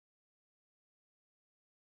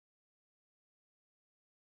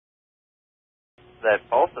that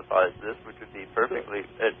falsifies this, which would be perfectly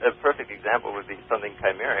a perfect example would be something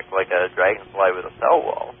chimeric like a dragonfly with a cell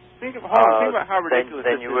wall. Think about how ridiculous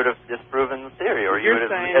then you would have disproven the theory, or you would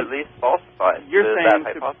have at least falsified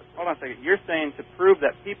that hypothesis. Hold on a second. You're saying to prove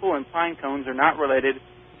that people and pine cones are not related,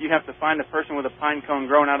 you have to find a person with a pine cone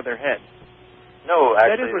growing out of their head. No,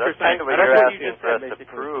 actually, that's kind of what you're asking for us to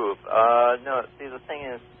prove. No, see, the thing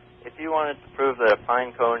is, if you wanted to prove that a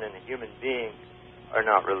pine cone and a human being are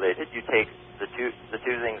not related, you take the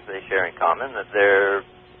two things they share in common, that they're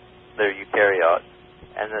eukaryotes,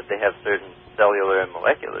 and that they have certain cellular and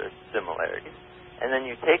molecular similarities. And then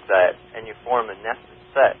you take that and you form a nested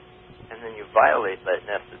set, and then you violate that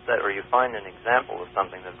nested set, or you find an example of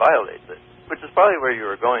something that violates it, which is probably where you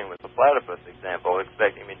were going with the platypus example,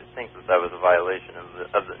 expecting me to think that was a violation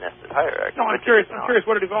of the nested hierarchy. No, I'm curious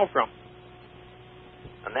what it evolved from.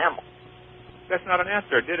 A mammal. That's not an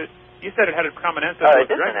answer, did it? You said it had a common ancestor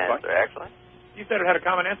with the dragonfly. It is an answer, actually. You said it had a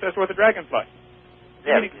common ancestor with the dragonfly.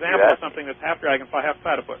 Give me an example of something that's half dragonfly, half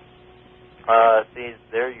platypus. See,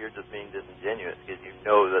 there you're just being disingenuous, because you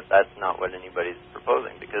know that that's not what anybody's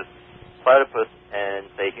proposing, because platypus and,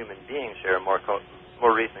 say, human beings share a more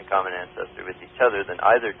recent common ancestor with each other than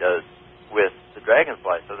either does with the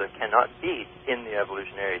dragonfly, so there cannot be, in the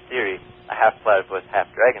evolutionary theory, a half platypus, half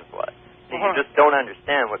dragonfly. You just don't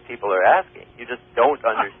understand what people are asking. You just don't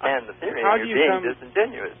understand the theory, and you're being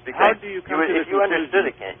disingenuous. Because if you understood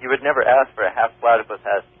it, Kent, you would never ask for a half platypus,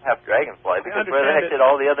 half dragonfly, because where the heck did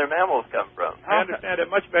all the other mammals come from? I understand it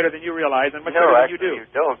much better than you realize, and much better than you do. No, actually,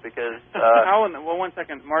 you don't, because... well, 1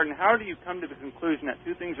 second, Martin. How do you come to the conclusion that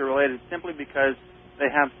two things are related simply because they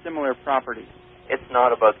have similar properties? It's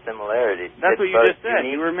not about similarity. That's what you just said.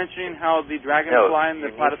 You were mentioning how the dragonfly and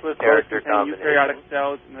the platypus both contain eukaryotic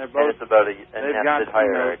cells, and they're both... And it's about a nested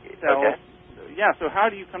hierarchy. Okay. Yeah, so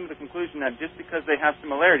how do you come to the conclusion that just because they have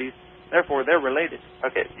similarities, therefore they're related?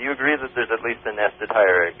 Okay, do you agree that there's at least a nested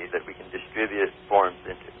hierarchy that we can distribute forms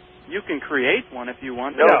into? You can create one if you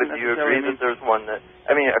want. No, but do you agree that there's one that...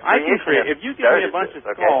 I mean, a creationist... If you give me a bunch of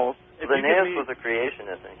skulls... Linnaeus was a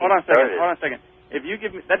creationist, and Hold on a second. If you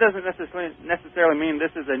give me, that doesn't necessarily mean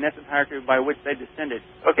this is a nested hierarchy by which they descended.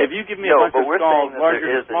 Okay. If you give me a bunch of skulls,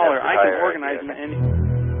 larger or smaller, I can organize them in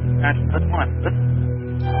that's one.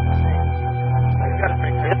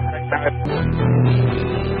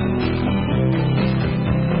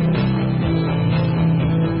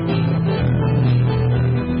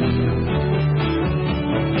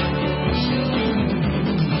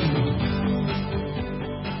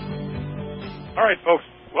 All right, folks.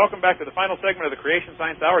 Welcome back to the final segment of the Creation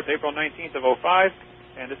Science Hour. It's April 19th of 2005,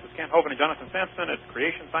 and this is Kent Hovind and Jonathan Sampson at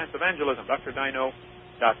Creation Science Evangelism.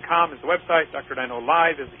 DrDino.com is the website. Dr. Dino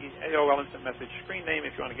Live is the AOL Instant Message screen name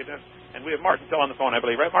if you want to get in. And we have Martin still on the phone, I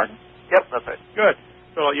believe. Right, Martin? Yep, that's right. Good.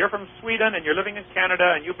 So you're from Sweden, and you're living in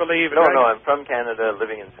Canada, and you believe... No, I'm from Canada,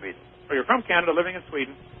 living in Sweden. So you're from Canada, living in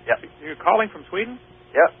Sweden. Yep. You're calling from Sweden?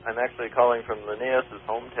 Yep, I'm actually calling from Linnaeus'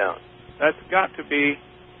 hometown. That's got to be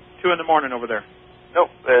 2 in the morning over there. Nope,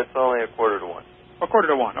 it's only 1:45.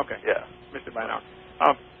 1:45, okay. Yeah. Missed it by an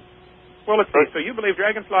hour. Well, let's see. So you believe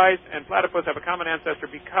dragonflies and platypus have a common ancestor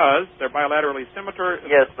because they're bilaterally similar?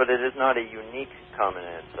 Yes, but it is not a unique common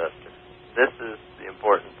ancestor. This is the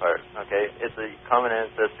important part, okay? It's a common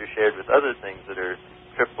ancestor shared with other things that are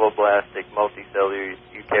triploblastic, multicellular,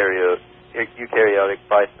 eukaryotic,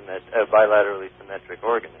 bilaterally symmetric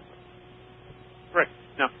organisms. Right.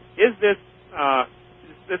 Now, is this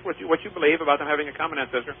what you believe about them having a common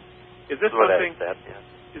ancestor? Is this something?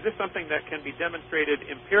 Is this something that can be demonstrated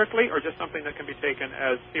empirically, or just something that can be taken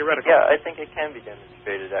as theoretical? Yeah, I think it can be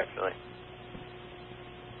demonstrated actually.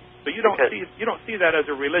 So you don't see that as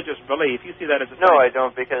a religious belief. You see that as a no, I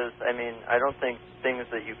don't, because I don't think things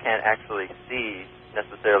that you can't actually see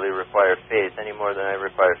necessarily require faith any more than I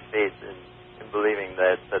require faith in believing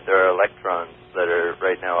that there are electrons that are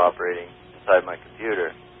right now operating inside my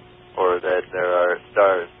computer, or that there are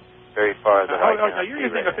stars very far that I cannot you're see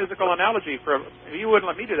using a physical analogy. You wouldn't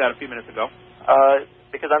let me do that a few minutes ago.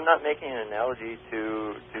 Because I'm not making an analogy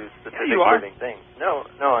to specific living things. No,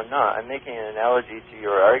 I'm not. I'm making an analogy to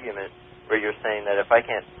your argument where you're saying that if I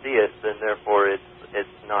can't see it, then therefore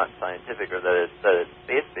it's not scientific, or that it's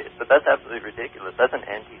faith-based. But that's absolutely ridiculous. That's an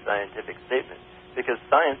anti-scientific statement. Because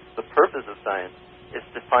science, the purpose of science, is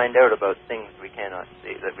to find out about things we cannot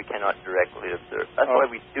see, that we cannot directly observe. That's why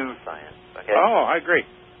we do science. Okay? Oh, I agree.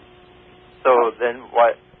 So then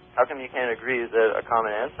how come you can't agree that a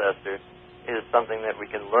common ancestor is something that we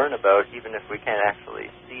can learn about even if we can't actually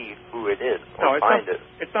see who it is or find it?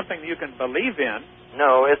 It's something you can believe in.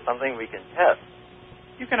 No, it's something we can test.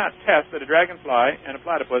 You cannot test that a dragonfly and a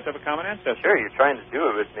platypus have a common ancestor. Sure, you're trying to do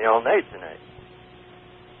it with me all night tonight.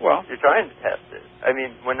 Well, you're trying to test it. I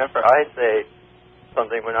mean, whenever I say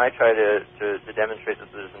something, when I try to demonstrate that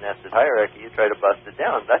there's a nested hierarchy, you try to bust it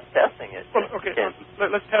down. That's testing it. Well, okay,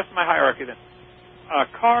 let's test my hierarchy then.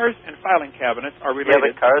 Cars and filing cabinets are related.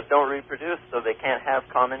 Yeah, but cars don't reproduce, so they can't have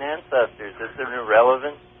common ancestors. It's an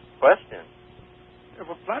irrelevant question.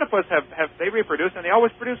 Well, platypus have they reproduced, and they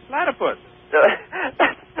always produce platypus.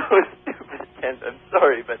 That's so stupid, Kent. I'm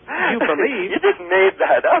sorry, but you believe you just made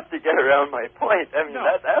that up to get around my point. I mean, no.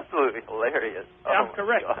 That's absolutely hilarious. I'm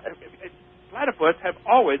correct. Platypus have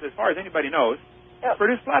always, as far as anybody knows,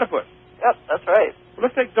 produced platypus. Yep, that's right. Well,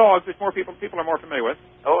 let's take dogs, which people are more familiar with.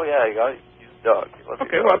 Oh yeah, you got to use dogs.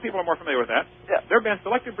 Okay, well, people are more familiar with that. Yeah. There have been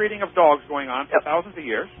selective breeding of dogs going on for thousands of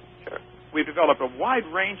years. Sure. We've developed a wide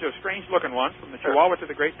range of strange-looking ones, from the Chihuahua to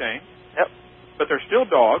the Great Dane. Yep. But they're still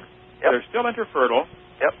dogs. Yep. They're still interfertile.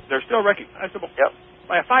 Yep. They're still recognizable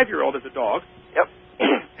by a 5-year-old as a dog. Yep.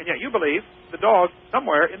 And yet you believe the dog,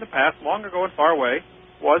 somewhere in the past, long ago and far away,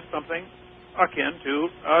 was something akin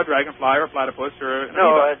to a dragonfly or a platypus or an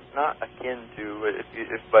amoeba. It's not akin to,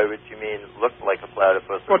 if by which you mean looked like a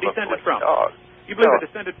platypus or looked descended like from. a dog. You believe it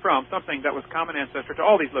descended from something that was common ancestor to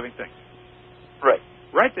all these living things. Right.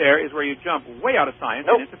 Right there is where you jump way out of science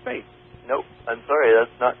and into faith. Nope. I'm sorry,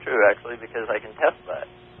 that's not true, actually, because I can test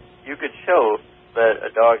that. You could show that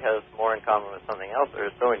a dog has more in common with something else,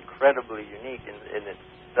 or is so incredibly unique in its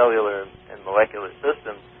cellular and molecular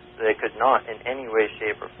system that it could not, in any way,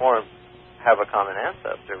 shape, or form, have a common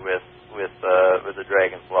ancestor with a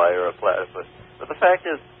dragonfly or a platypus. But the fact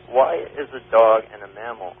is, why is a dog and a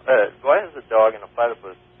mammal? Why is a dog and a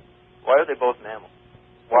platypus? Why are they both mammals?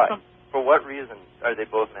 Why? For what reason are they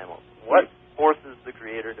both mammals? What forces the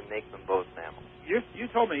Creator to make them both mammals? You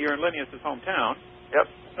told me you're in Linnaeus' hometown.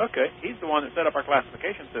 Yep. Okay. He's the one that set up our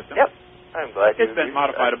classification system. Yep. I'm glad it's been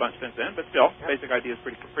modified a bunch since then, but still, basic idea is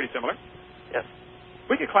pretty similar. Yes.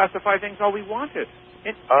 We could classify things all we wanted.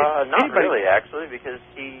 Not really, actually, because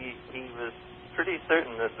he was pretty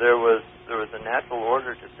certain that there was a natural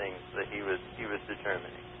order to things that he was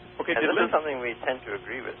determining. Okay, and this is something we tend to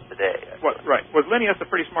agree with today. What? Right. Was Linnaeus a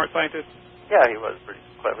pretty smart scientist? Yeah, he was a pretty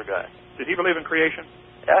clever guy. Did he believe in creation?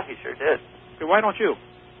 Yeah, he sure did. Okay, why don't you?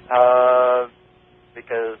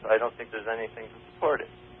 Because I don't think there's anything to support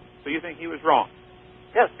it. So you think he was wrong?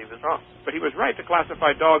 Yes, he was wrong. But he was right to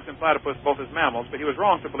classify dogs and platypus both as mammals, but he was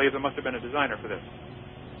wrong to believe there must have been a designer for this.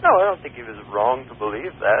 No, I don't think he was wrong to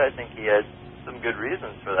believe that. I think he had some good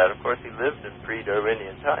reasons for that. Of course, he lived in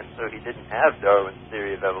pre-Darwinian times, so he didn't have Darwin's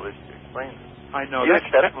theory of evolution to explain this. I know. Do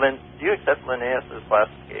you accept Linnaeus'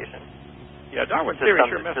 classification? Yeah, Darwin's theory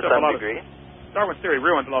sure messed up a lot of... Darwin's theory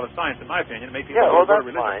ruined a lot of science, in my opinion. It made people that's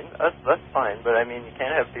fine. That's fine, but I mean, you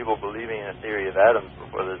can't have people believing in a theory of atoms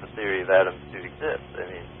before there's a theory of atoms to exist. I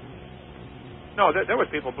mean... No, there was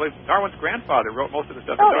people believe Darwin's grandfather wrote most of the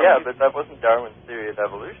stuff. Oh, yeah, but that wasn't Darwin's theory of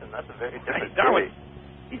evolution. That's a very different theory.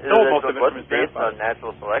 He stole most of it from his grandfather. It wasn't based on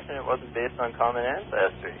natural selection. It wasn't based on common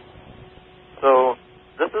ancestry. So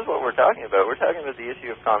this is what we're talking about. We're talking about the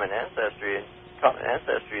issue of common ancestry, and common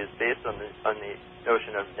ancestry is based on the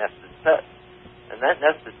notion of nested sets. And that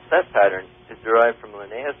nested set pattern is derived from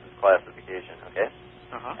Linnaeus' classification, okay?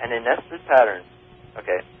 And a nested pattern,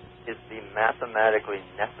 okay, is the mathematically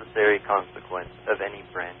necessary consequence of any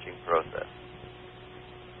branching process.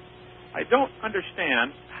 I don't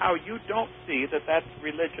understand how you don't see that that's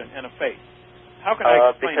religion and a faith. How can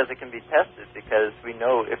I explain because it can be tested, because we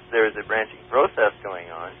know if there is a branching process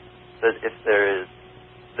going on, that if there is,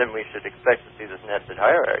 then we should expect to see this nested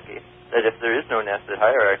hierarchy. That if there is no nested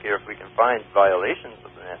hierarchy, or if we can find violations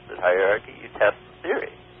of the nested hierarchy, you test the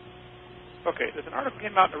theory. Okay, there's an article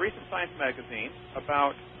came out in a recent science magazine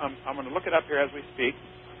about, I'm going to look it up here as we speak,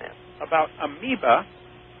 about amoeba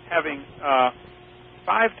having 5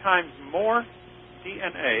 times more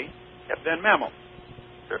DNA than mammals.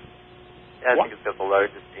 Sure. Yeah, I think it's got the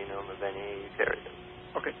largest genome of any eukaryote.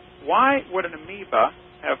 Okay. Why would an amoeba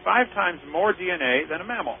have 5 times more DNA than a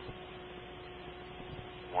mammal?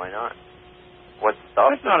 Why not? What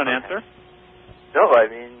stops That's not an answer. No, I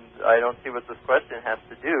mean, I don't see what this question has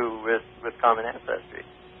to do with common ancestry,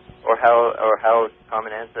 or how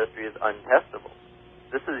common ancestry is untestable.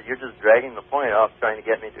 You're just dragging the point off, trying to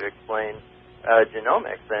get me to explain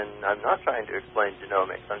genomics, and I'm not trying to explain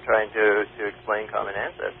genomics. I'm trying to explain common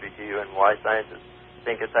ancestry to you and why scientists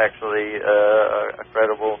think it's actually a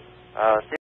credible theory.